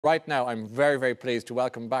Right now, I'm very, very pleased to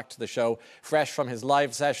welcome back to the show, fresh from his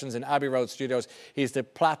live sessions in Abbey Road Studios. He's the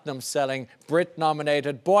platinum-selling,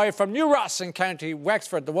 Brit-nominated boy from New Ross in County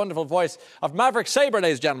Wexford, the wonderful voice of Maverick Sabre,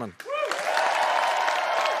 ladies and gentlemen.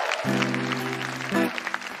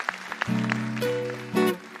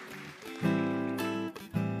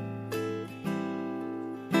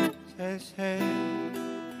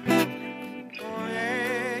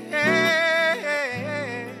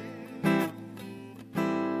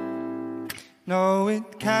 No,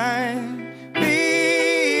 it can't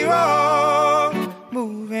be wrong,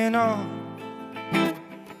 moving on.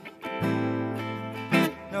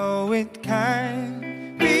 No, it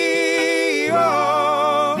can't be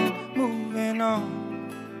wrong, moving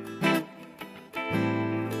on.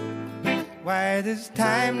 Why does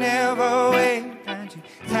time never wait? Aren't you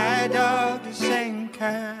tired of the same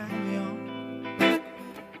carry on?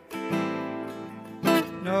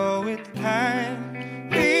 No, it can't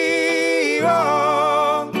be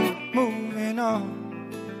wrong, moving on.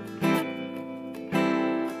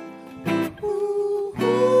 Ooh,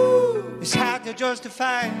 it's hard to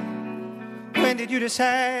justify. When did you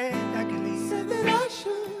decide I could leave? Said that I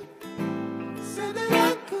should, said that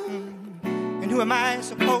I could. And who am I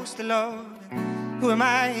supposed to love? And who am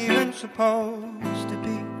I even supposed to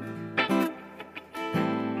be?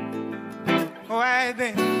 Oh, I've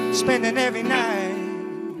been spending every night.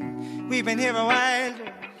 We've been here a while.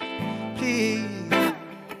 Please.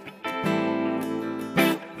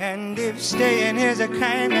 And if staying here's a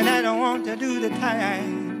crime, then I don't want to do the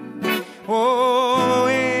time. Oh,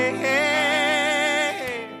 yeah.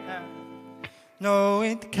 No,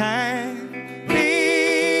 it can't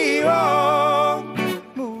be wrong,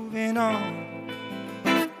 moving on.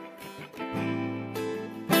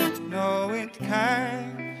 No, it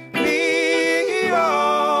can't be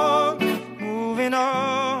wrong, moving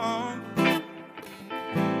on.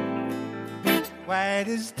 Why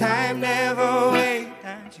does time never wait?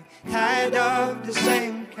 Aren't you tired of the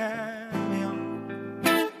same carry on?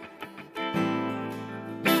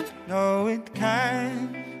 No, it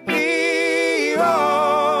can't be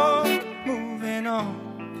wrong, moving on.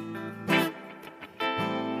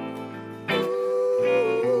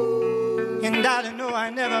 And darling, no, I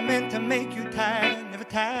never meant to make you tired, never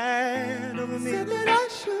tired of me. Said that I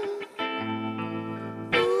should.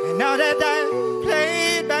 And now that I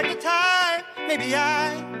played back the time, maybe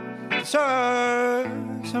I deserve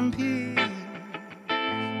some peace.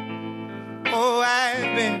 Oh,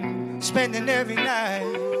 I've been spending every night,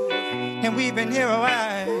 and we've been here a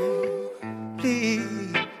while.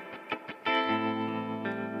 Please.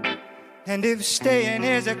 And if staying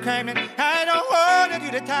here's a crime, then I don't want to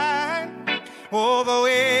do the time over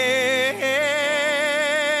with.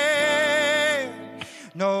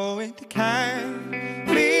 No, it can't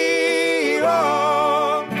be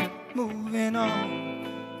wrong, moving on.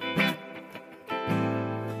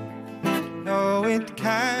 No, it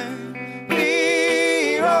can't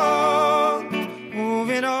be wrong,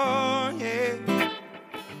 moving on, yeah.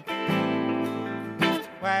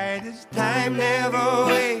 Why does time never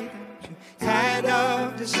wait? Tired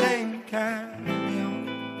of the same carry on.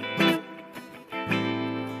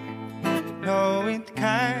 No, it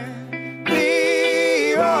can't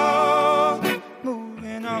be wrong,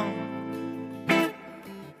 moving on.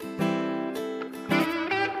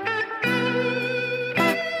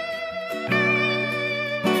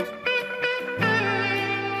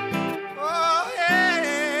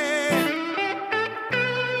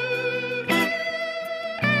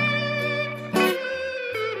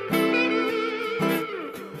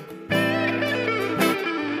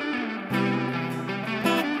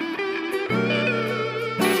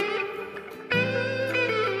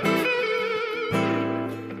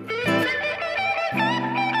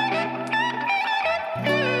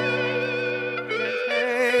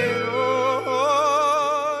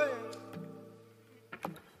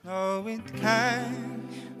 No, it can't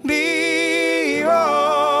be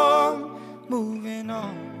wrong, moving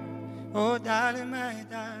on. Oh, darling, my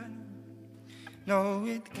darling. No,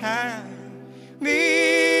 it can't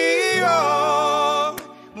be wrong,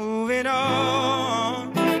 moving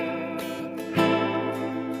on.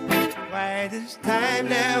 Why does time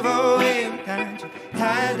never wait? Aren't you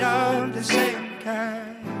tired of the same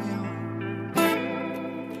carry on?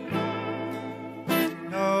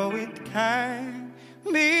 No, it can't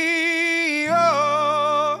be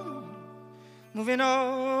wrong, moving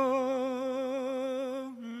on.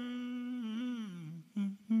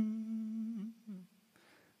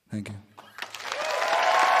 Thank you.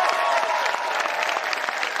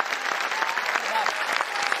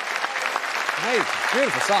 Amazing,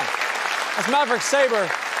 beautiful song. That's Maverick Sabre.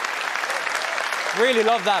 Really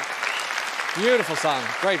love that. Beautiful song.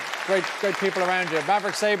 Great people around you.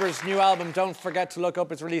 Maverick Sabre's new album, Don't Forget to Look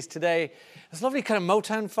Up, is released today. There's a lovely kind of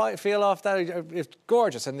Motown feel off that. It's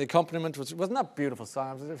gorgeous, and the accompaniment wasn't that beautiful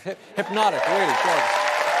song? It was hypnotic, really gorgeous.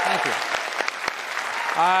 Thank you.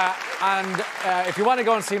 If you want to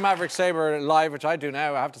go and see Maverick Sabre live, which I do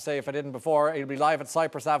now, I have to say, if I didn't before, he'll be live at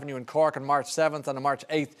Cypress Avenue in Cork on March 7th, and on March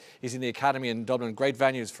 8th he's in the Academy in Dublin. Great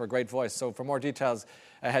venues for a great voice. So for more details,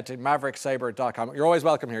 head to mavericksabre.com. You're always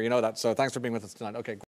welcome here, you know that. So thanks for being with us tonight. Okay.